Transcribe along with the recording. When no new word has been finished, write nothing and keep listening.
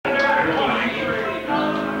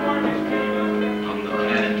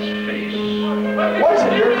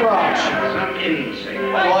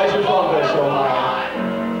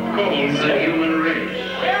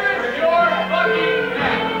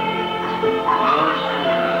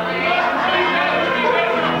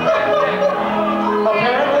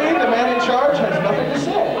Apparently, the man in charge has nothing to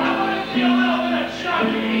say.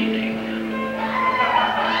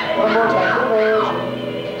 One more time.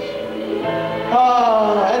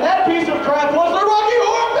 And that piece of crap was the Rocky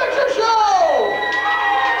Horror Picture Show!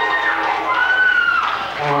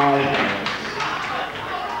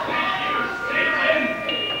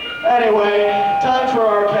 Anyway, time for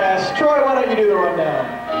our cast. Troy, why don't you do the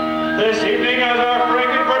rundown? This evening as our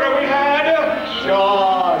breaking winner we had John